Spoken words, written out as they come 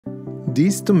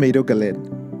This tomato galette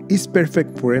is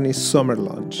perfect for any summer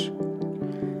lunch.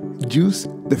 Use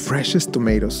the freshest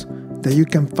tomatoes that you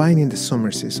can find in the summer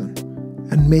season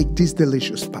and make this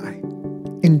delicious pie.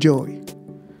 Enjoy!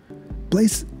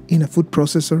 Place in a food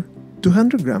processor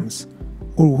 200 grams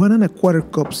or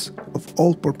 1¼ cups of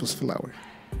all-purpose flour.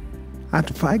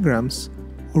 Add 5 grams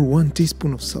or 1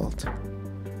 teaspoon of salt.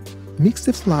 Mix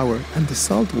the flour and the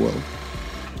salt well,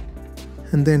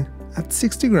 and then add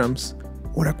 60 grams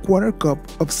or 1/4 cup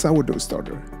of sourdough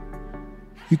starter.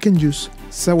 You can use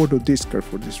sourdough discard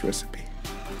for this recipe.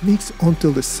 Mix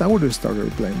until the sourdough starter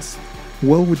blends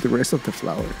well with the rest of the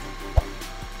flour.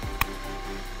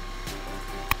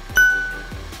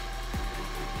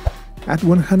 Add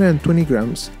 120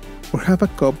 grams or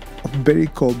 ½ cup of very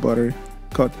cold butter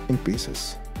cut in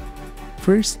pieces.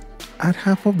 First, add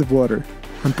half of the butter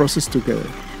and process together.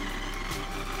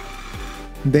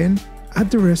 Then,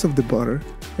 add the rest of the butter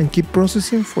and keep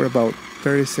processing for about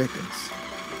 30 seconds.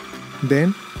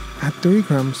 Then, add 30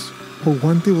 grams or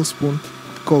 1 tablespoon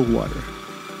of cold water.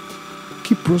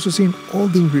 Keep processing all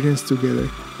the ingredients together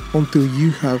until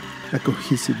you have a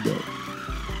cohesive dough.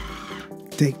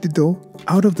 Take the dough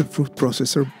out of the food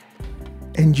processor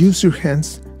and use your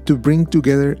hands to bring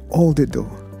together all the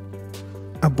dough.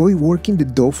 Avoid working the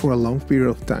dough for a long period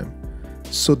of time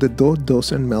so the dough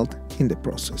doesn't melt in the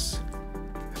process.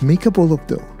 Make a bowl of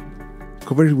dough,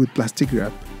 cover it with plastic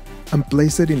wrap, and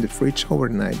place it in the fridge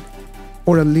overnight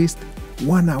or at least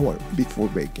 1 hour before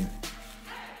baking.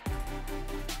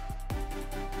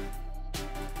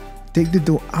 Take the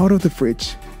dough out of the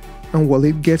fridge, and while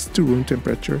it gets to room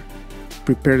temperature,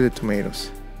 prepare the tomatoes.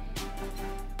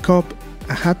 Chop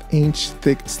a ½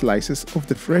 thick slices of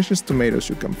the freshest tomatoes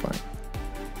you can find.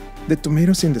 The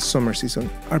tomatoes in the summer season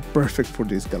are perfect for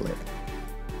this galette.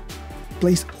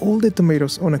 Place all the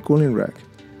tomatoes on a cooling rack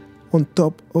on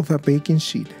top of a baking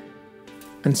sheet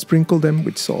and sprinkle them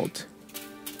with salt.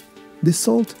 The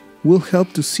salt will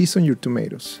help to season your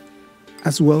tomatoes,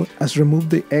 as well as remove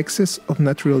the excess of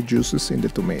natural juices in the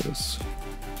tomatoes.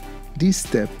 This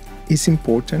step is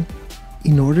important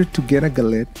in order to get a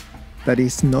galette that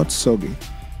is not soggy.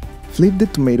 Flip the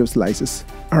tomato slices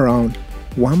around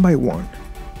one by one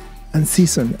and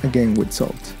season again with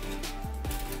salt.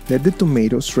 Let the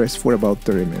tomatoes rest for about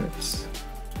 30 minutes.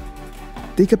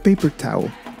 Take a paper towel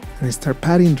and start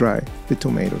patting dry the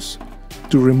tomatoes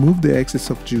to remove the excess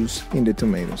of juice in the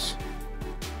tomatoes.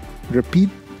 Repeat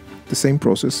the same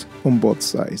process on both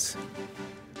sides.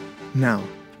 Now,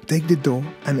 take the dough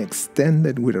and extend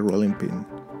it with a rolling pin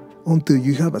until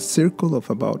you have a circle of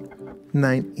about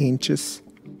 9 inches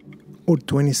or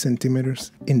 20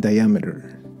 centimeters in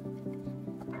diameter.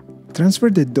 Transfer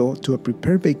the dough to a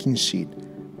prepared baking sheet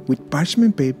with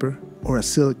parchment paper or a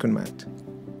silicone mat.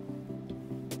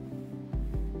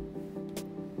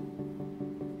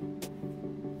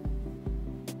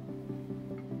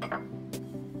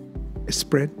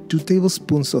 Spread 2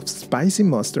 tablespoons of spicy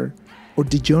mustard or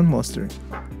Dijon mustard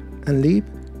and leave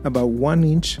about 1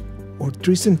 inch or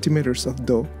 3 centimeters of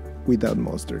dough without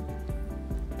mustard.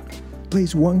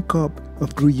 Place 1 cup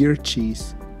of Gruyere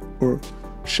cheese or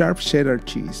sharp cheddar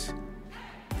cheese.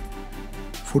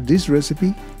 For this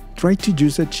recipe, try to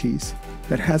use a cheese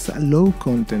that has a low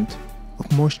content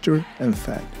of moisture and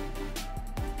fat,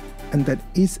 and that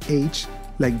is aged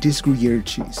like this Gruyere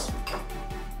cheese.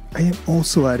 I am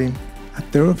also adding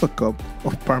 1/3 cup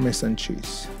of Parmesan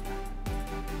cheese.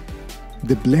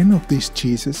 The blend of these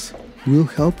cheeses will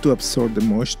help to absorb the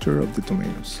moisture of the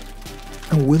tomatoes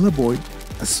and will avoid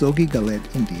a soggy galette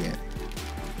in the end.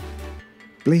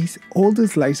 Place all the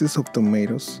slices of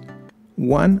tomatoes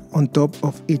one on top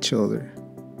of each other,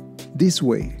 this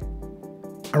way,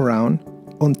 around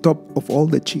on top of all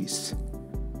the cheese.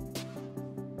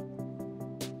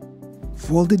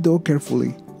 Fold the dough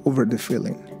carefully over the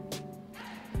filling.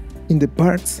 In the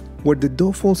parts where the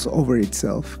dough falls over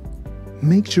itself,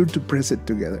 make sure to press it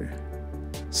together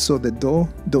so the dough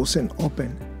doesn't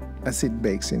open as it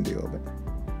bakes in the oven.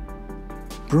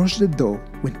 Brush the dough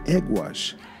with egg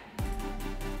wash.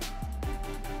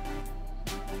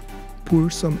 Pour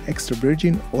some extra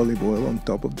virgin olive oil on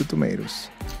top of the tomatoes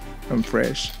and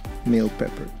fresh milled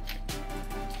pepper.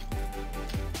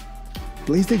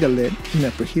 Place the galette in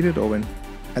a preheated oven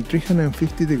at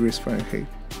 350 degrees Fahrenheit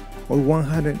or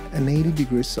 180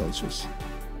 degrees Celsius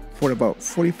for about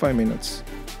 45 minutes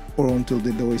or until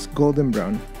the dough is golden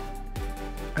brown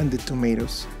and the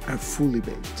tomatoes are fully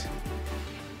baked.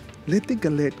 Let the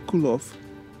galette cool off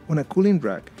on a cooling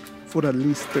rack for at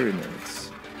least 30 minutes.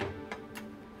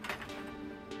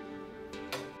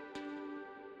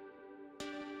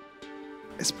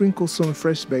 Sprinkle some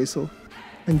fresh basil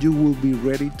and you will be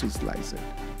ready to slice it.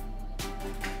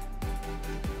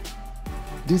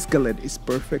 This galette is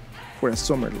perfect for a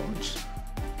summer lunch.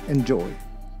 Enjoy!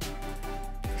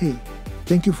 Hey,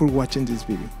 thank you for watching this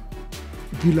video.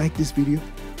 If you like this video,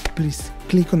 please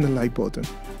click on the like button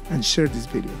and share this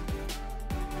video.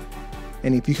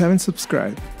 And if you haven't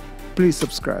subscribed, please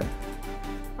subscribe.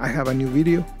 I have a new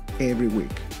video every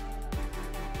week.